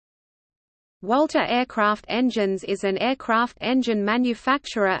Walter Aircraft Engines is an aircraft engine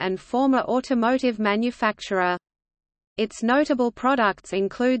manufacturer and former automotive manufacturer. Its notable products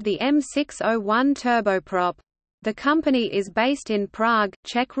include the M601 turboprop. The company is based in Prague,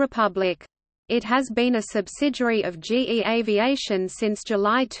 Czech Republic. It has been a subsidiary of GE Aviation since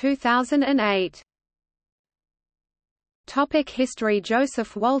July 2008. History.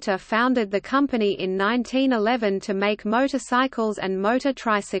 Joseph Walter founded the company in 1911 to make motorcycles and motor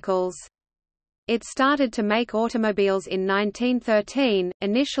tricycles. It started to make automobiles in 1913,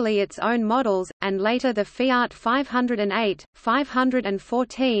 initially its own models, and later the Fiat 508,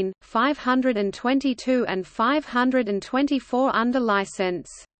 514, 522 and 524 under license.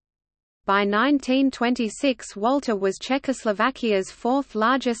 By 1926 Walter was Czechoslovakia's fourth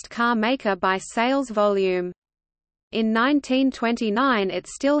largest car maker by sales volume. In 1929 it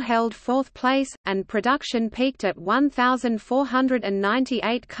still held fourth place, and production peaked at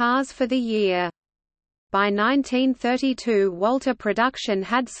 1,498 cars for the year. By 1932 Walter production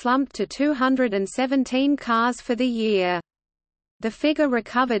had slumped to 217 cars for the year. The figure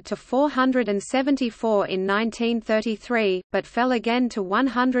recovered to 474 in 1933, but fell again to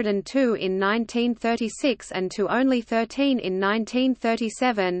 102 in 1936 and to only 13 in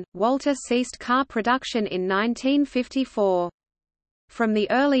 1937. Walter ceased car production in 1954. From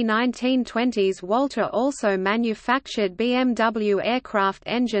the early 1920s Walter also manufactured BMW aircraft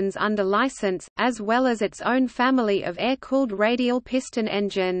engines under license, as well as its own family of air-cooled radial piston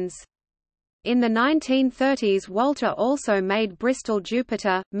engines. In the 1930s Walter also made Bristol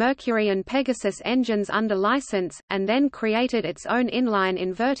Jupiter, Mercury and Pegasus engines under license, and then created its own inline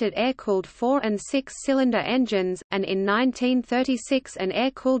inverted air-cooled 4- and 6-cylinder engines, and in 1936 an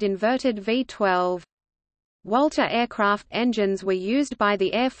air-cooled inverted V12. Walter aircraft engines were used by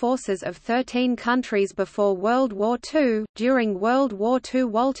the air forces of 13 countries before World War II. During World War II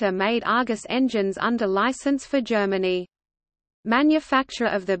Walter made Argus engines under license for Germany. Manufacture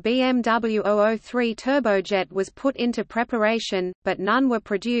of the BMW 003 turbojet was put into preparation, but none were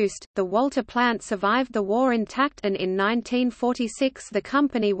produced. The Walter plant survived the war intact, and in 1946 the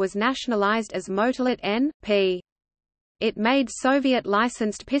company was nationalized as Motorlet N.P. It made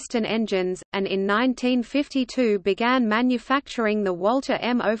Soviet-licensed piston engines, and in 1952 began manufacturing the Walter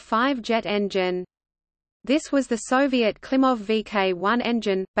M05 jet engine. This was the Soviet Klimov VK-1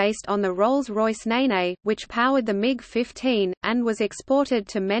 engine, based on the Rolls-Royce Nene, which powered the MiG-15, and was exported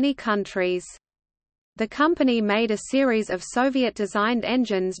to many countries. The company made a series of Soviet-designed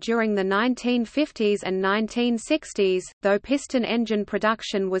engines during the 1950s and 1960s, though piston engine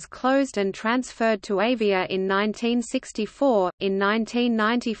production was closed and transferred to Avia in 1964. In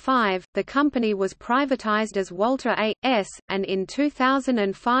 1995, the company was privatized as Walter A.S., and in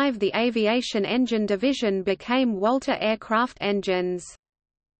 2005 the aviation engine division became Walter Aircraft Engines.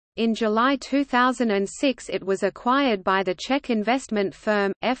 In July 2006 it was acquired by the Czech investment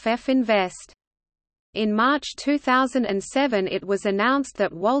firm, FF Invest. In March 2007 it was announced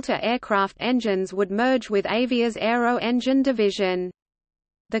that Walter Aircraft Engines would merge with Avia's Aero Engine division.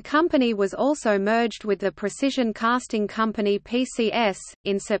 The company was also merged with the precision casting company PCS.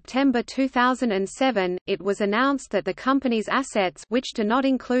 In September 2007, it was announced that the company's assets, which do not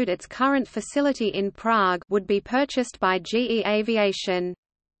include its current facility in Prague, would be purchased by GE Aviation.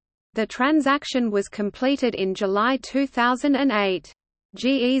 The transaction was completed in July 2008.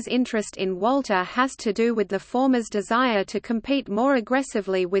 GE's interest in Walter has to do with the former's desire to compete more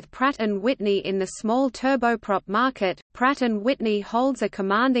aggressively with Pratt & Whitney in the small turboprop market. Pratt & Whitney holds a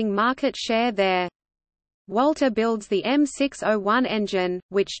commanding market share there. Walter builds the M601 engine,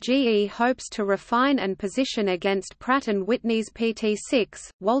 which GE hopes to refine and position against Pratt & Whitney's PT6.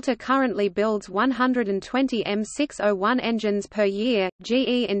 Walter currently builds 120 M601 engines per year.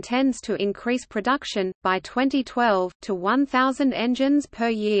 GE intends to increase production, by 2012, to 1,000 engines per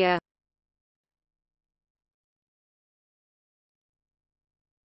year.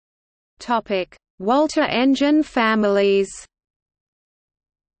 Walter engine families.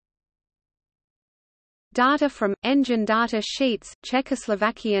 Data from engine data sheets.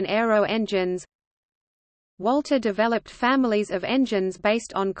 Czechoslovakian Aero engines. Walter developed families of engines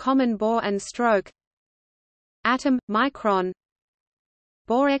based on common bore and stroke. Atom, micron.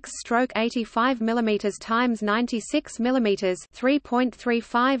 Bore X stroke 85 mm x 96 mm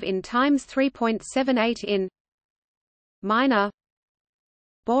 3.35 in x 3.78 in. Minor.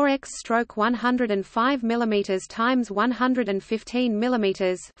 Bore X stroke 105 mm x 115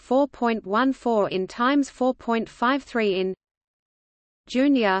 mm 4.14 in x 4.53 in.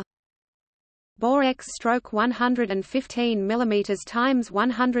 Junior. Bore X stroke 115 mm x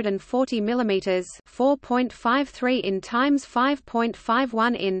 140 mm 4.53 in x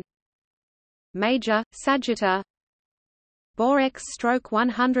 5.51 in. major, sagitta. Borex stroke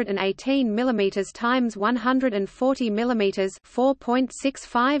 118 mm times 140 mm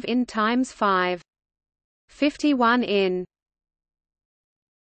 4.65 in times 5.51 in.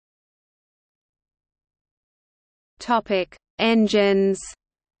 Topic: Engines.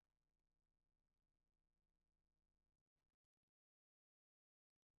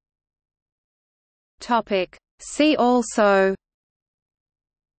 Topic: See also.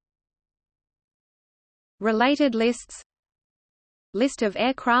 Related lists. List of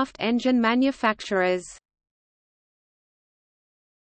aircraft engine manufacturers.